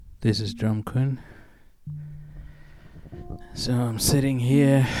This is Drum Kun. So I'm sitting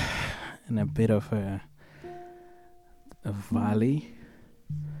here in a bit of a valley,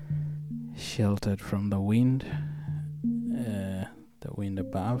 sheltered from the wind. The wind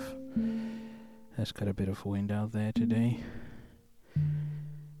above has got a bit of wind out there today.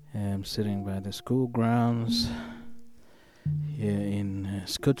 I'm sitting by the school grounds here in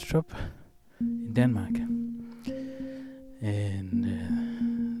Skudstrup in Denmark.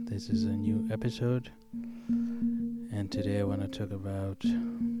 And this is a new episode. And today I want to talk about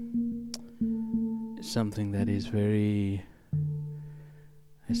something that is very,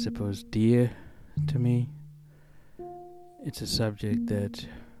 I suppose, dear to me. It's a subject that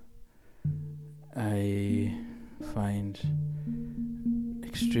I find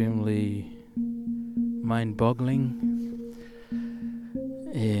extremely mind-boggling,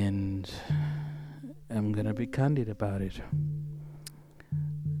 and I'm gonna be candid about it.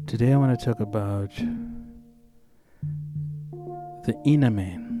 Today I want to talk about the inner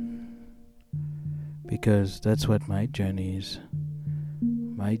man, because that's what my journey is.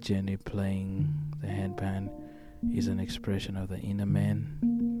 My journey playing the handpan is an expression of the inner man.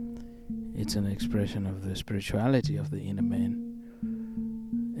 It's an expression of the spirituality of the inner man.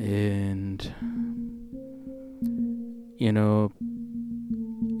 And, you know,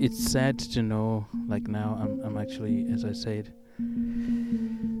 it's sad to know, like now I'm actually, as I said,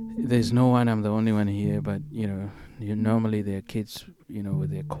 there's no one, I'm the only one here, but, normally there are kids, with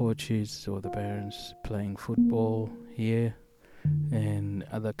their coaches or the parents playing football here and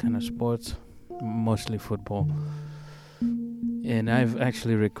other kind of sports, mostly football. And I've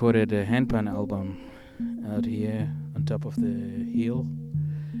actually recorded a handpan album out here on top of the hill.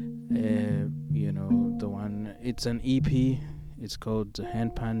 The one, it's an EP. It's called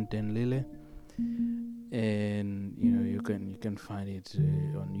Handpan Den Lille, and you can find it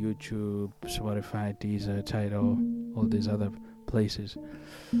on YouTube, Spotify, Deezer, Tidal, all these other places.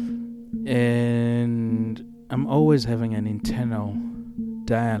 And I'm always having an internal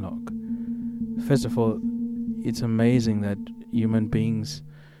dialogue. First of all, it's amazing that human beings,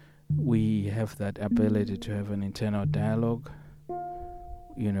 we have that ability to have an internal dialogue,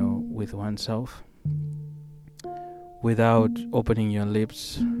 with oneself, without opening your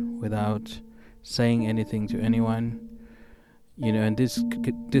lips, without saying anything to anyone, and this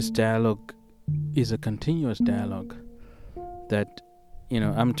dialogue is a continuous dialogue that,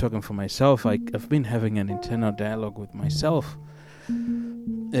 I'm talking for myself. I've been having an internal dialogue with myself,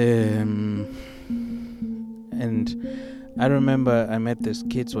 and I remember I met these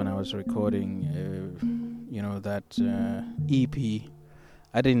kids when I was recording, that EP.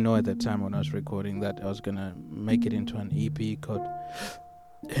 I didn't know at the time when I was recording that I was gonna make it into an EP called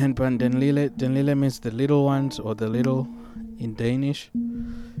Handpan Den Lille. Den Lille means the little ones, or the little in Danish.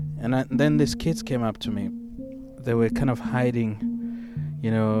 And then these kids came up to me. They were kind of hiding,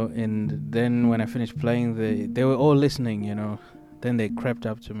 and then when I finished playing, they were all listening, Then they crept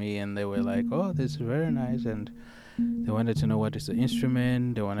up to me and they were like, "Oh, this is very nice," and they wanted to know what is the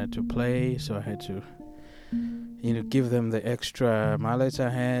instrument. They wanted to play, so I had to give them the extra mallet I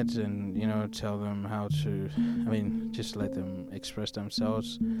had, and, tell them how to, just let them express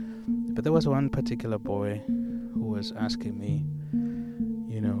themselves. But there was one particular boy who was asking me,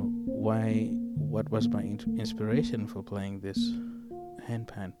 what was my inspiration for playing this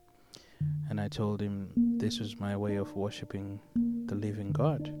handpan. And I told him this was my way of worshiping the living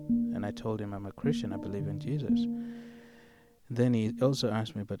God. And I told him I'm a Christian, I believe in Jesus. Then he also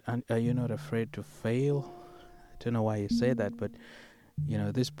asked me, "But are you not afraid to fail?" I don't know why he said that, but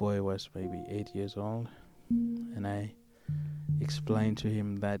this boy was maybe 8 years old, and I explained to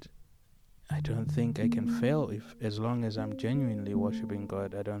him that I don't think I can fail as long as I'm genuinely worshiping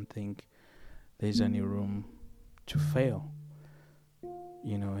God. I don't think there's any room to fail,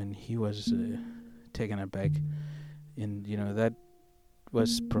 and he was taken aback, and that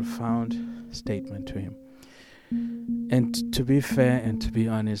was profound statement to him. And to be fair and to be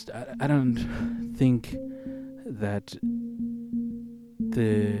honest, I don't think that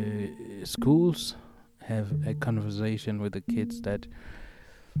the schools have a conversation with the kids that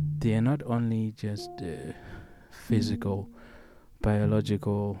they are not only just physical,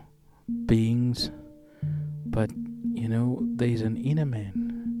 biological beings, but there is an inner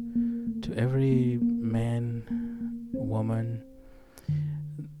man. To every man, woman,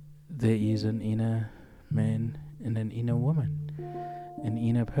 there is an inner man and an inner woman, an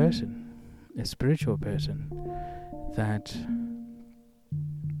inner person, a spiritual person that,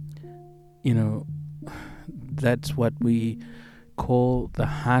 that's what we call the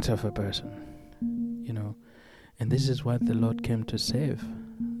heart of a person, and this is what the Lord came to save.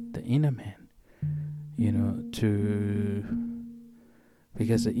 the inner man,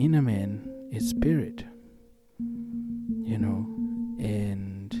 because the inner man is spirit,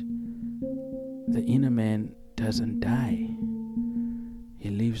 and the inner man doesn't die. He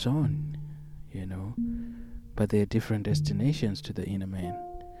lives on, but there are different destinations to the inner man,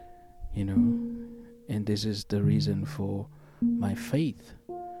 and this is the reason for my faith,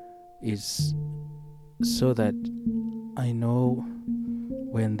 is so that I know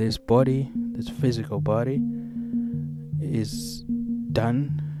when this physical body is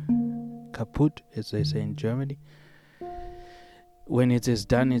done, kaputt, as they say in Germany, when it is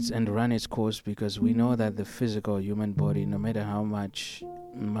done and run its course, because we know that the physical human body, no matter how much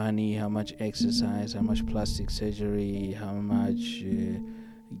money, how much exercise, how much plastic surgery, how much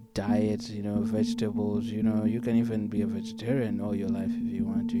diet, vegetables, you can even be a vegetarian all your life if you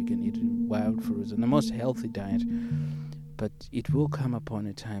want to. You can eat wild fruits and the most healthy diet. But it will come upon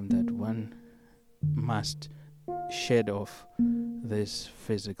a time that one must shed off this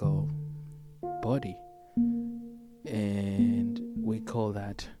physical body. And we call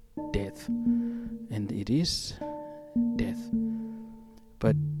that death. And it is death.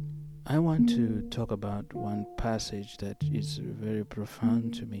 But I want to talk about one passage that is very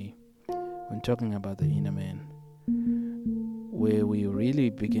profound to me when talking about the inner man, where we really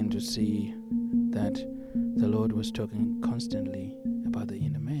begin to see that the Lord was talking constantly about the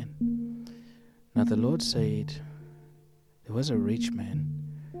inner man. Now the Lord said there was a rich man,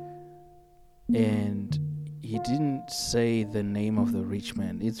 and he didn't say the name of the rich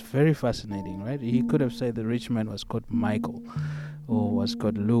man. It's very fascinating, right? He could have said the rich man was called Michael, or was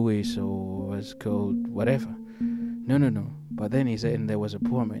called Louis, or was called whatever. No. But then he said, and there was a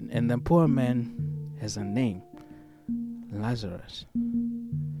poor man. And the poor man has a name, Lazarus.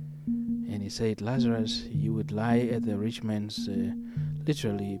 And he said, Lazarus, you would lie at the rich man's,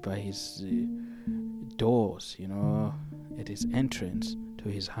 literally by his doors, at his entrance to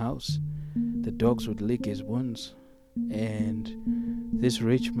his house. The dogs would lick his wounds. And this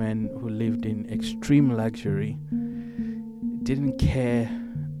rich man who lived in extreme luxury didn't care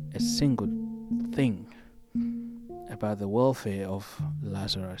a single thing about the welfare of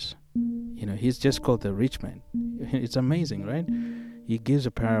Lazarus. He's just called the rich man. It's amazing, right? He gives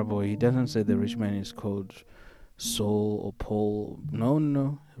a parable. He doesn't say the rich man is called Saul or Paul.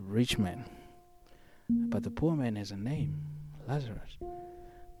 No, rich man. But the poor man has a name, Lazarus.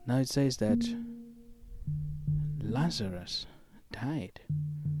 Now it says that Lazarus died.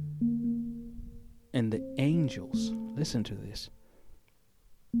 And the angels, listen to this.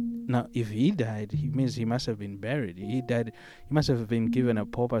 Now, if he died, it means he must have been buried. He died. He must have been given a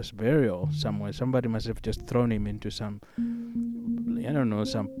pauper's burial somewhere. Somebody must have just thrown him into some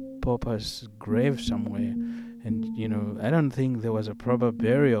pauper's grave somewhere. And, I don't think there was a proper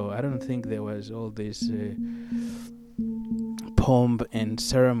burial. I don't think there was all this pomp and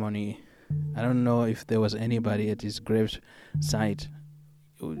ceremony. I don't know if there was anybody at his grave site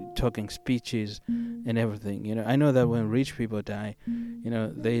talking speeches and everything. I know that when rich people die,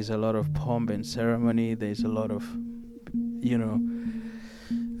 there is a lot of pomp and ceremony. There's a lot of,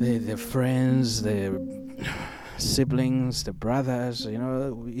 their friends, their siblings, the brothers.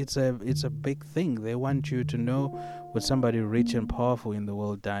 It's a big thing. They want you to know when somebody rich and powerful in the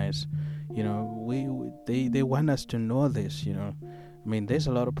world dies. They want us to know this. There's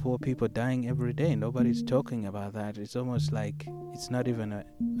a lot of poor people dying every day. Nobody's talking about that. It's almost like it's not even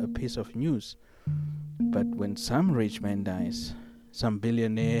a piece of news. But when some rich man dies, some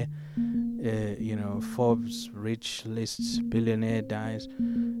billionaire, Forbes rich lists billionaire dies,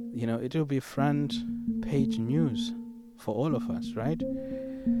 it will be front page news for all of us, right?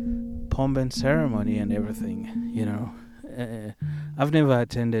 Pomp and ceremony and everything, I've never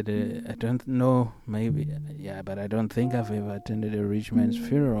attended I don't know, maybe, but I don't think I've ever attended a rich man's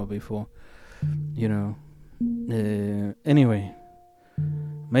funeral before, anyway,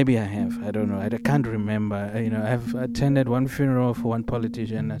 maybe I have, I don't know, I can't remember, I've attended one funeral for one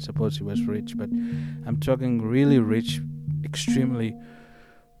politician. I suppose he was rich, but I'm talking really rich, extremely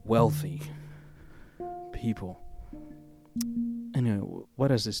wealthy people. Anyway, what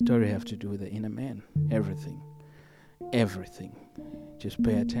does the story have to do with the inner man? Everything. Just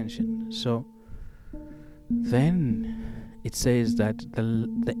pay attention. So then it says that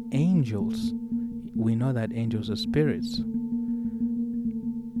the angels, we know that angels are spirits.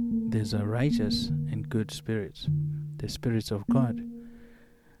 There's a righteous and good spirits, the spirits of God.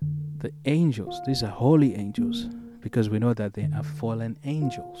 The angels, these are holy angels, because we know that they are fallen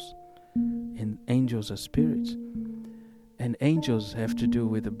angels, and angels are spirits, and angels have to do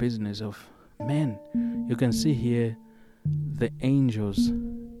with the business of men. You can see here the angels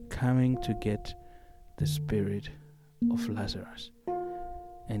coming to get the spirit of Lazarus.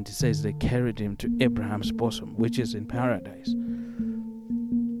 And it says they carried him to Abraham's bosom, which is in paradise.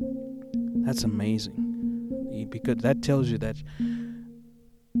 That's amazing. Because that tells you that,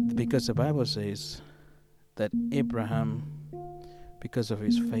 because the Bible says that Abraham, because of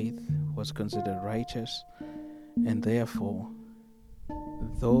his faith, was considered righteous, and therefore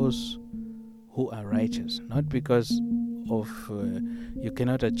those who are righteous, not because of you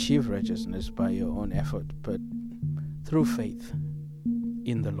cannot achieve righteousness by your own effort, but through faith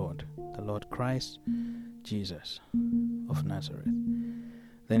in the Lord Christ Jesus of Nazareth.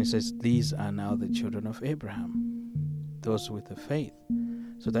 Then it says, these are now the children of Abraham, those with the faith.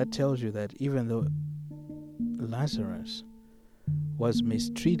 So that tells you that even though Lazarus was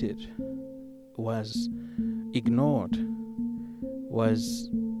mistreated, was ignored,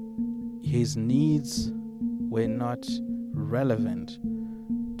 his needs were not relevant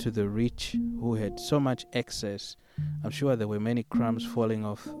to the rich who had so much excess. I'm sure there were many crumbs falling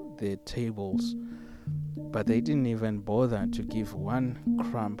off their tables, but they didn't even bother to give one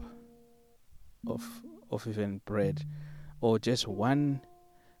crumb of even bread, or just one,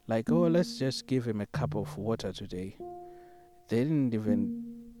 like, oh, let's just give him a cup of water today. They didn't even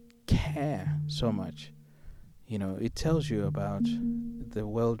care so much. It tells you about the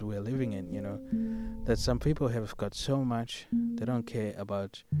world we're living in, that some people have got so much, they don't care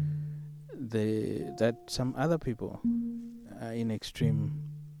about that some other people are in extreme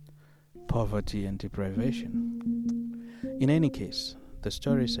poverty and deprivation. In any case, the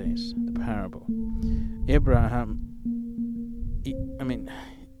story says, the parable,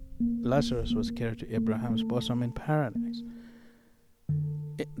 Lazarus was carried to Abraham's bosom in paradise.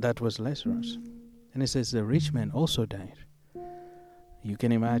 That was Lazarus. And it says the rich man also died. You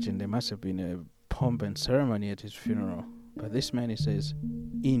can imagine there must have been a pomp and ceremony at his funeral. But this man, he says,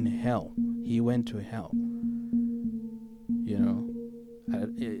 in hell. He went to hell.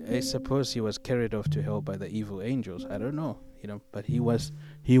 I suppose he was carried off to hell by the evil angels. I don't know. But he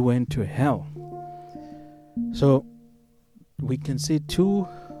went to hell. So we can see two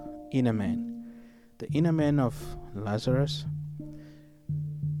inner men. The inner man of Lazarus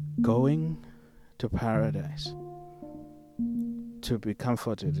going to paradise to be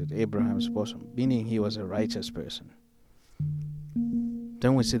comforted at Abraham's bosom, meaning he was a righteous person.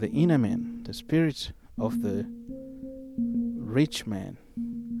 Then we see the inner man, the spirit of the rich man,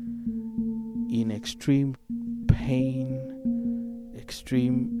 in extreme pain,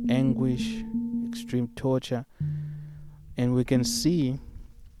 extreme anguish, extreme torture. And we can see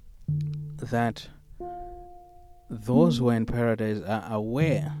that those who are in paradise are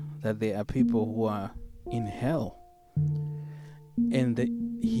aware that there are people who are in hell. And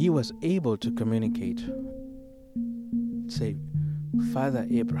he was able to communicate, say, Father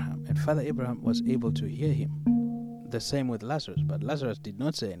Abraham. And Father Abraham was able to hear him. The same with Lazarus. But Lazarus did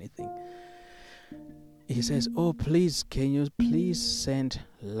not say anything. He says, oh, please, can you please send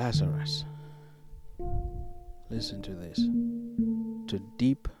Lazarus? Listen to this. To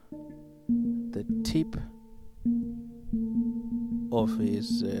dip the tip of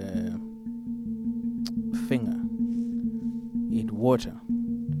his finger in water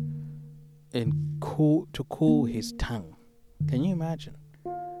and to cool his tongue. Can you imagine?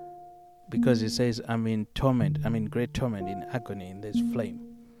 Because it says, I'm in torment, I'm in great torment, in agony, in this flame.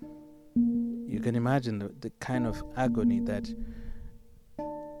 You can imagine the kind of agony that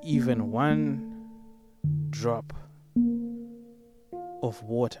even one drop of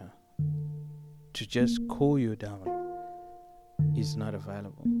water to just cool you down is not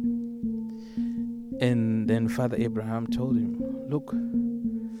available. And then Father Abraham told him, look,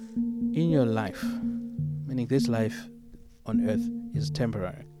 in your life, meaning this life on earth is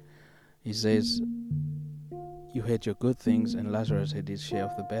temporary. He says, you had your good things and Lazarus had his share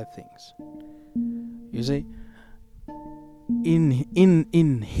of the bad things. You see,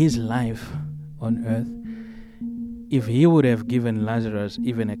 in his life on earth, if he would have given Lazarus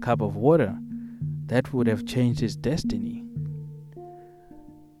even a cup of water, that would have changed his destiny.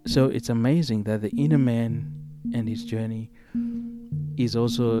 So it's amazing that the inner man and his journey is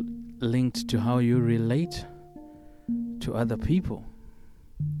also linked to how you relate to other people.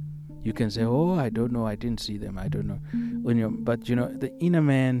 You can say, oh, I don't know, I didn't see them, I don't know. But the inner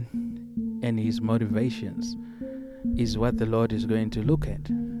man and his motivations is what the Lord is going to look at.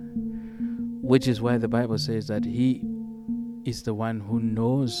 Which is why the Bible says that he is the one who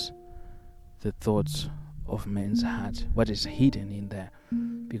knows the thoughts of man's heart, what is hidden in there.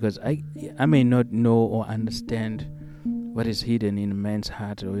 Because I may not know or understand what is hidden in a man's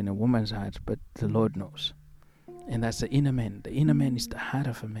heart or in a woman's heart, but the Lord knows. And that's the inner man. The inner man is the heart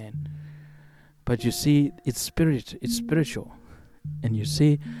of a man. But you see, it's spiritual. And you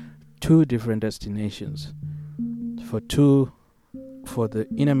see two different destinations. For the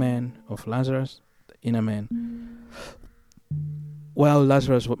inner man of Lazarus, the inner man. While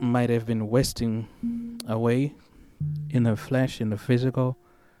Lazarus might have been wasting away in the flesh, in the physical,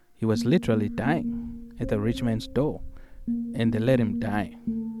 he was literally dying at the rich man's door. And they let him die.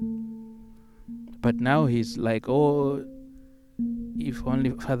 But now he's like, oh, if only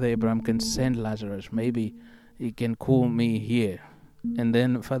Father Abraham can send Lazarus, maybe he can cool me here. And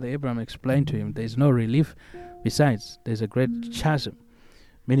then Father Abraham explained to him, there's no relief. Besides, there's a great chasm,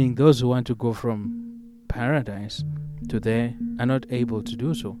 meaning those who want to go from paradise to there are not able to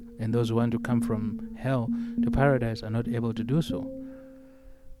do so. And those who want to come from hell to paradise are not able to do so.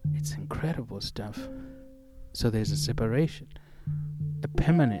 It's incredible stuff. So there's a separation, a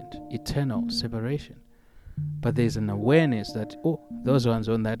permanent, eternal separation. But there's an awareness that, oh, those ones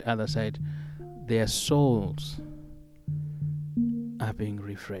on that other side, their souls are being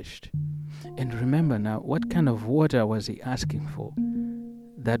refreshed. And remember now, what kind of water was he asking for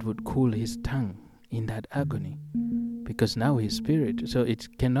that would cool his tongue in that agony? Because now he's spirit, so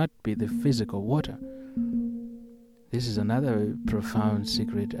it cannot be the physical water. This is another profound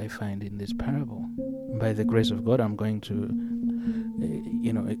secret I find in this parable. By the grace of God, I'm going to,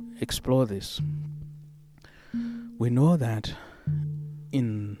 explore this. We know that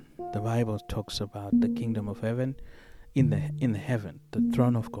in the Bible talks about the kingdom of heaven, in the heaven, the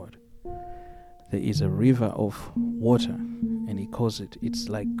throne of God. There is a river of water, and he calls it, it's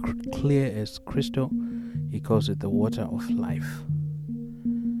like clear as crystal, he calls it the water of life.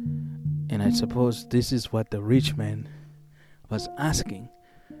 And I suppose this is what the rich man was asking,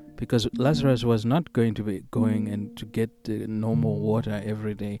 because Lazarus was not going to be going and to get the normal water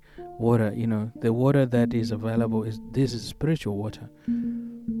every day. Water, the water that is available this is spiritual water,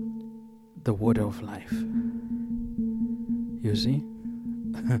 the water of life. You see?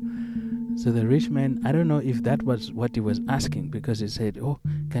 So the rich man, I don't know if that was what he was asking, because he said, oh,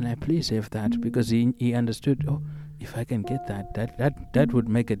 can I please have that? Because he understood, oh, if I can get that would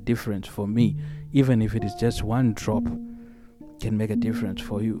make a difference for me. Even if it is just one drop, can make a difference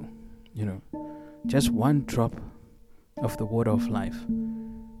for you. Just one drop of the water of life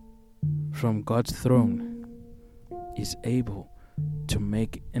from God's throne is able to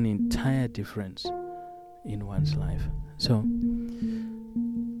make an entire difference in one's life. So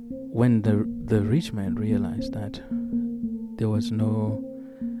when the rich man realized that there was no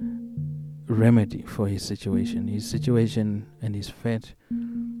remedy for his situation and his fate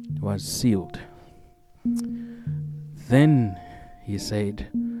was sealed, then he said,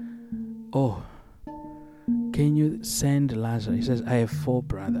 oh, can you send Lazarus? He says, I have 4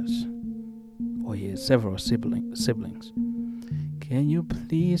 brothers, or he has several siblings. Can you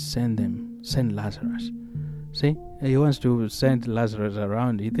please send Lazarus? See, he wants to send Lazarus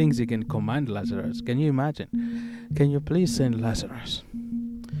around. He thinks he can command Lazarus. Can you imagine? Can you please send Lazarus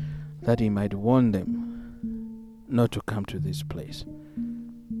that he might warn them not to come to this place?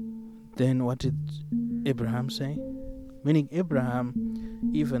 Then what did Abraham say? Meaning Abraham,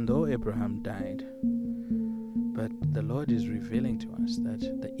 even though Abraham died, but the Lord is revealing to us that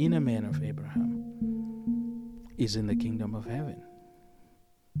the inner man of Abraham is in the kingdom of heaven.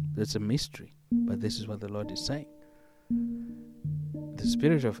 That's a mystery, but this is what the Lord is saying. The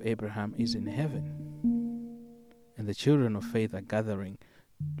spirit of Abraham is in heaven, and the children of faith are gathering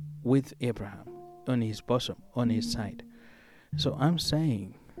with Abraham on his bosom, on his side. So I'm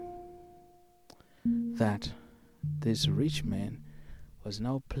saying that this rich man was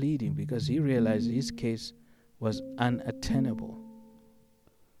now pleading because he realized his case was unattainable,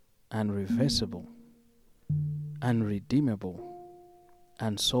 unreversible, unredeemable,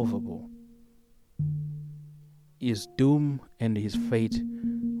 unsolvable. His doom and his fate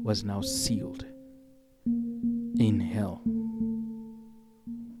was now sealed in hell.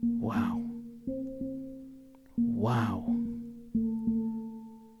 Wow.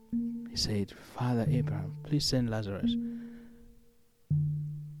 He said, Father Abraham, please send Lazarus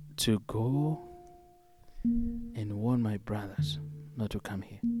to go and warn my brothers not to come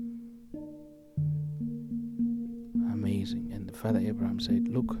here. Amazing. And Father Abraham said,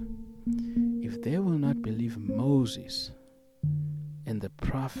 look, if they will not believe Moses and the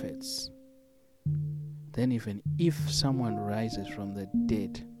prophets, then even if someone rises from the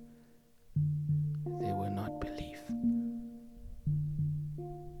dead, they will not believe.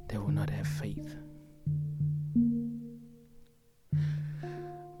 They will not have faith.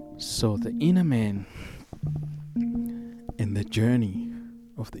 So the inner man and the journey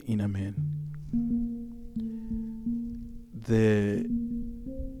of the inner man the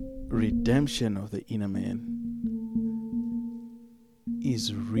redemption of the inner man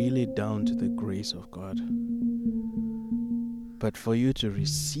is really down to the grace of God. But for you to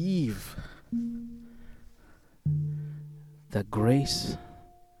receive the grace,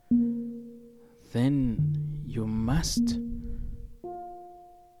 then you must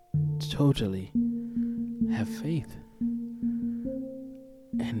totally have faith.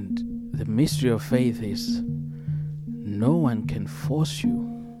 And the mystery of faith is no one can force you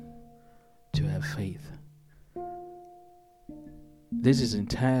to have faith. This is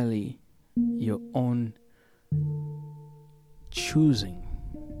entirely your own choosing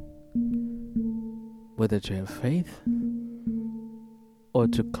whether to have faith or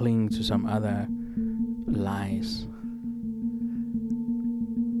to cling to some other lies,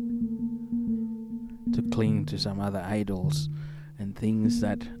 to cling to some other idols and things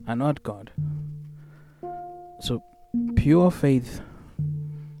that are not God. So pure faith,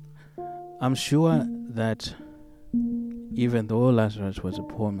 I'm sure that even though Lazarus was a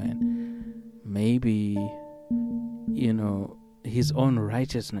poor man, maybe, his own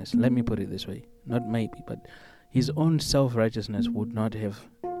righteousness, let me put it this way, not maybe, but his own self-righteousness would not have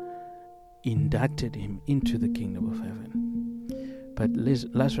inducted him into the kingdom of heaven. But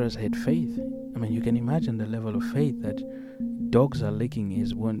Lazarus had faith. I mean, you can imagine the level of faith that dogs are licking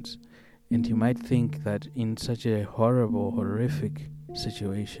his wounds. And you might think that in such a horrible, horrific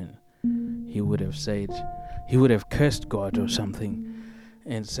situation, he would have cursed God or something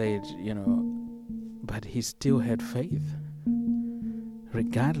and said, but he still had faith,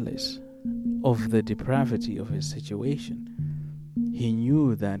 regardless of the depravity of his situation. He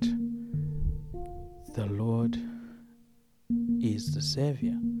knew that the Lord is the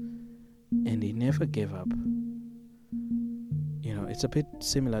Savior, and he never gave up. It's a bit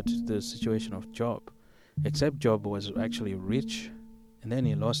similar to the situation of Job, except Job was actually rich, and then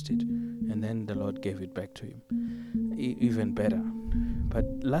he lost it, and then the Lord gave it back to him. Even better. But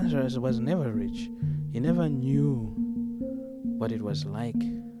Lazarus was never rich. He never knew what it was like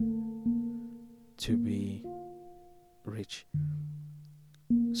to be rich.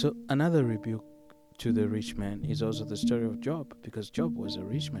 So another rebuke to the rich man is also the story of Job, because Job was a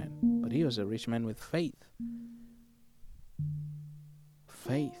rich man, but he was a rich man with faith.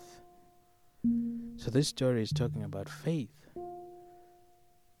 Faith. So this story is talking about faith.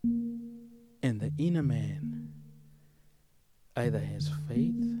 And the inner man either has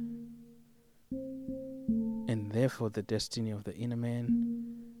faith, and therefore the destiny of the inner man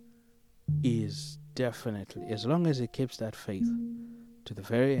is definitely, as long as he keeps that faith to the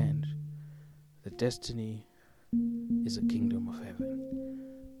very end, the destiny is a kingdom of heaven.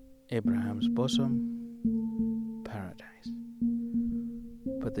 Abraham's bosom, paradise.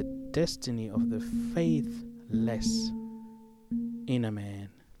 But the destiny of the faithless inner man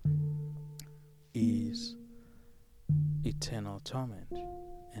is eternal torment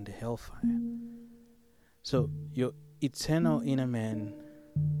and hellfire. So your eternal inner man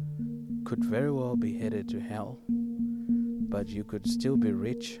could very well be headed to hell, but you could still be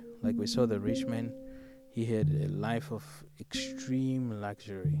rich. Like we saw the rich man, he had a life of extreme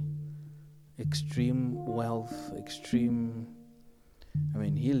luxury, extreme wealth,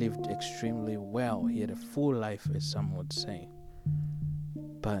 he lived extremely well. He had a full life, as some would say.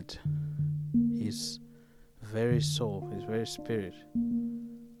 But his very soul, his very spirit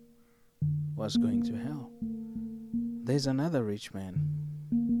was going to hell. There's another rich man,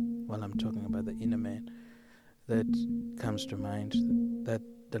 while I'm talking about the inner man, that comes to mind, that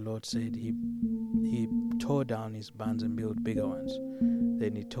the Lord said he tore down his barns and built bigger ones.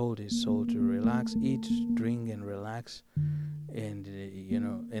 Then he told his soul to relax, eat, drink, and relax. And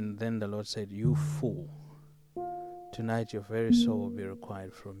and then the Lord said, "You fool, tonight your very soul will be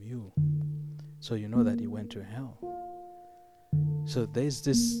required from you." So you know that he went to hell. So there's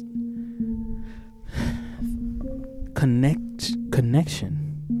this connection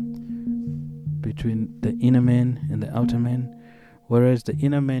between the inner man and the outer man, whereas the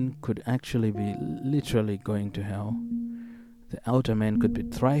inner man could actually be literally going to hell. The outer man could be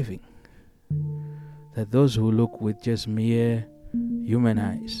thriving. That those who look with just mere human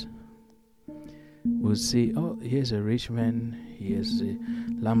eyes will see, oh, here's a rich man, he has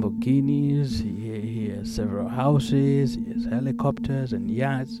Lamborghinis, he has several houses, he has helicopters and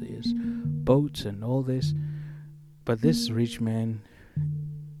yachts, he has boats and all this. But this rich man,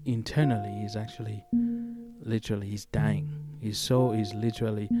 internally, is actually, literally, he's dying. His soul is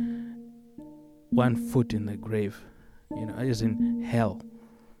literally 1 foot in the grave, as in hell.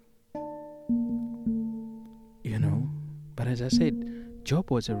 But as I said, Job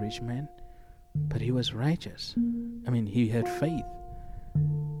was a rich man, But he was righteous. I mean, he had faith.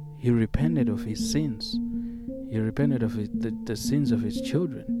 He repented of his sins. He repented of the sins of his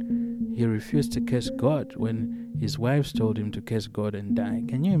children. He refused to curse God when his wives told him to curse God and die.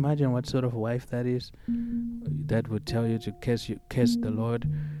 Can you imagine what sort of wife that is? That would tell you to curse the Lord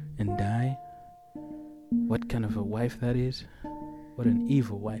and die? What kind of a wife that is? What an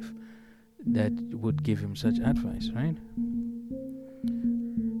evil wife that would give him such advice, right?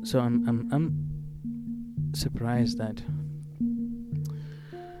 So I'm surprised that,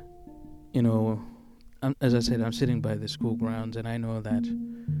 as I said, I'm sitting by the school grounds, and I know that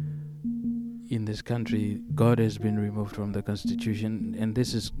in this country, God has been removed from the Constitution, and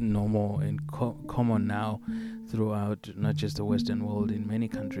this is normal and common now throughout not just the Western world, in many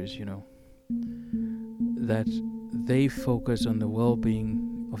countries, that they focus on the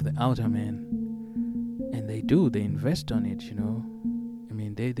well-being of the outer man, and they invest on it, I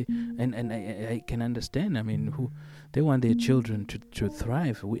mean, I can understand. I mean, they want their children to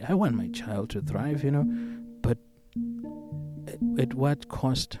thrive. I want my child to thrive, but at what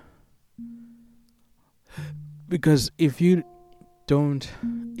cost? Because if you don't,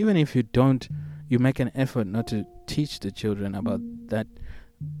 you make an effort not to teach the children about that.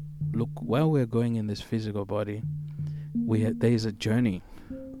 Look, while we're going in this physical body, there is a journey.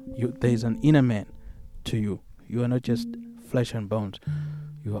 There is an inner man to you. You are not just flesh and bones.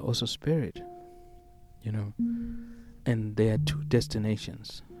 You are also spirit. And there are two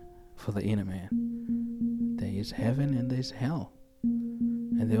destinations for the inner man. There is heaven and there is hell.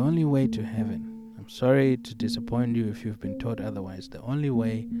 And the only way to heaven, I'm sorry to disappoint you if you've been taught otherwise, the only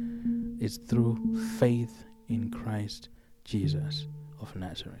way is through faith in Christ Jesus of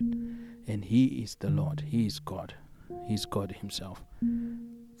Nazareth. And He is the Lord. He is God. He is God Himself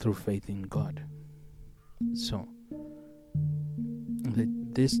through faith in God. So,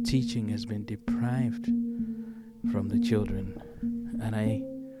 this teaching has been deprived from the children, and I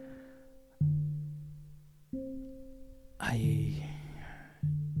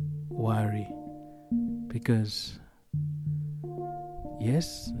worry, because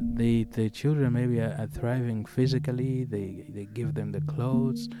yes, the children maybe are thriving physically. They give them the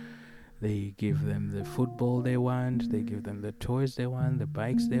clothes, they give them the football they want, they give them the toys they want, the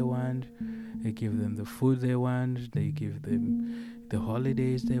bikes they want, they give them the food they want, they give them the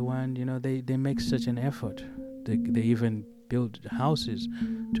holidays they want. They make such an effort. They even build houses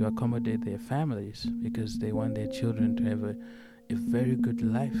to accommodate their families because they want their children to have a very good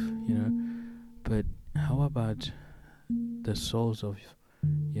life, But how about the souls of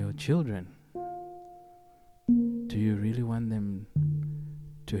your children? Do you really want them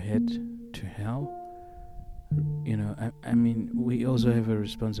to head to hell? I mean, we also have a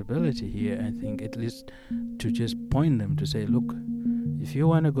responsibility here, I think, at least to just point them to say, look, if you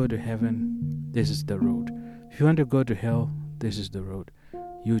want to go to heaven, this is the road. If you want to go to hell, this is the road.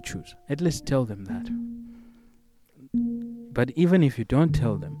 You choose. At least tell them that. But even if you don't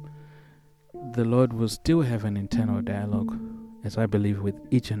tell them, the Lord will still have an internal dialogue, as I believe, with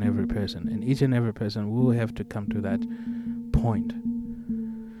each and every person. And each and every person will have to come to that point.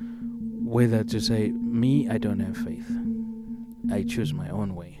 Whether to say, me, I don't have faith. I choose my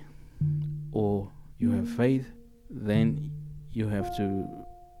own way. Or you have faith, then you have to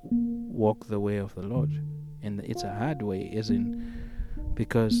walk the way of the Lord. And it's a hard way,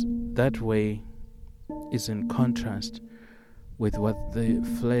 because that way is in contrast with what the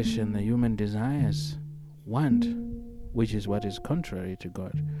flesh and the human desires want, which is what is contrary to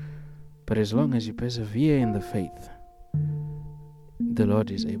God. But as long as you persevere in the faith, the Lord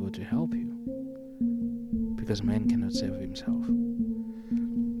is able to help you, because man cannot save himself.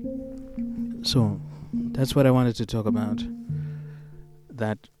 So that's what I wanted to talk about,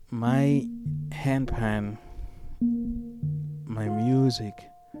 that my handpan, my music,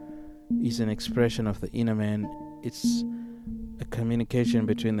 is an expression of the inner man. It's a communication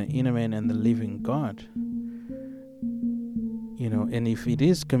between the inner man and the living God. And if it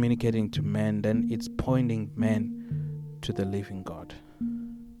is communicating to man, then it's pointing man to the living God,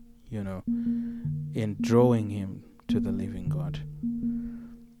 and drawing him to the living God.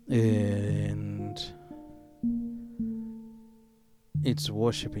 And it's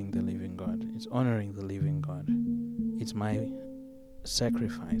worshiping the living God. It's honoring the living God. It's my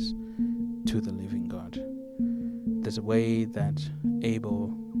sacrifice to the living God. There's a way that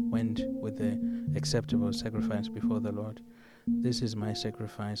Abel went with the acceptable sacrifice before the Lord. This is my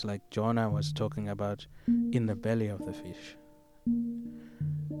sacrifice, like Jonah was talking about in the belly of the fish,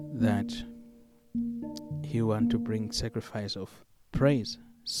 that he wanted to bring sacrifice of praise,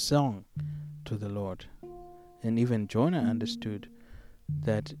 song to the Lord. And even Jonah understood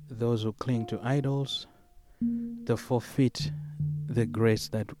that those who cling to idols, they forfeit the grace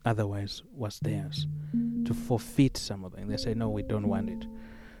that otherwise was theirs. To forfeit something. They say, no, we don't want it.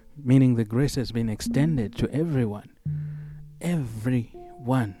 Meaning the grace has been extended to everyone.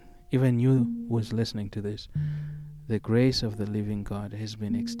 Everyone. Even you who is listening to this. The grace of the living God has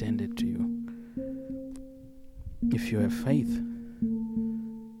been extended to you. If you have faith,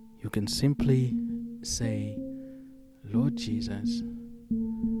 you can simply say, Lord Jesus,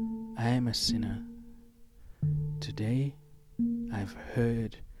 I am a sinner. Today, I've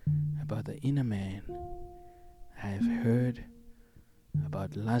heard about the inner man. I have heard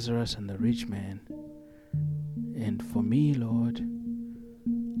about Lazarus and the rich man. And for me, Lord,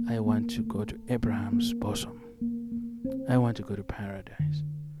 I want to go to Abraham's bosom. I want to go to paradise.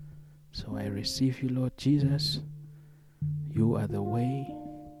 So I receive you, Lord Jesus. You are the way,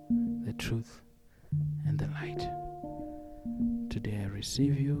 the truth, and the light. Today I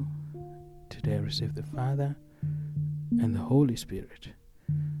receive you. Today I receive the Father and the Holy Spirit.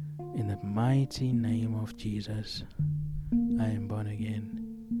 In the mighty name of Jesus, I am born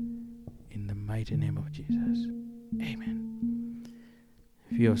again. In the mighty name of Jesus. Amen.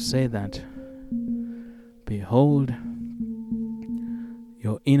 If you have said that, behold,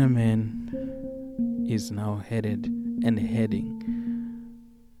 your inner man is now heading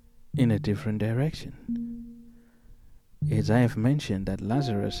in a different direction. As I have mentioned, that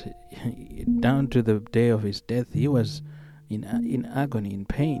Lazarus, down to the day of his death, he was in agony, in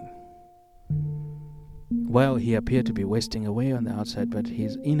pain. While he appeared to be wasting away on the outside, but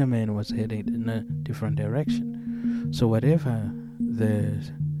his inner man was headed in a different direction. So whatever the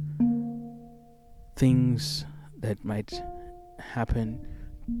things that might happen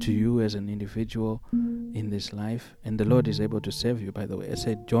to you as an individual in this life, and the Lord is able to save you, by the way. I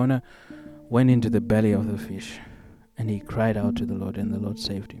said Jonah went into the belly of the fish and he cried out to the Lord, and the Lord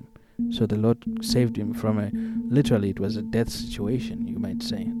saved him. So the Lord saved him from literally it was a death situation, you might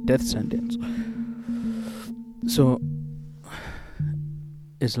say, death sentence. So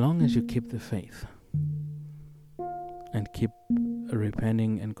as long as you keep the faith and keep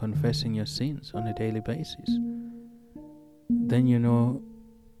repenting and confessing your sins on a daily basis, then you know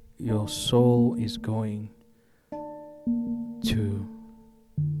your soul is going to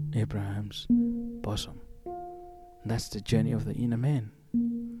Abraham's bosom. That's the journey of the inner man.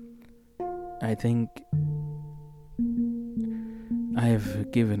 I think I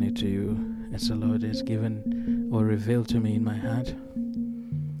have given it to you as the Lord has given or revealed to me in my heart.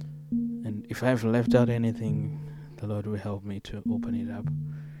 And if I have left out anything, the Lord will help me to open it up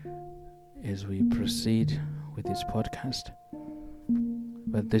as we proceed with this podcast.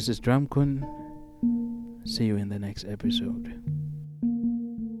 But this is Drum Kun. See you in the next episode.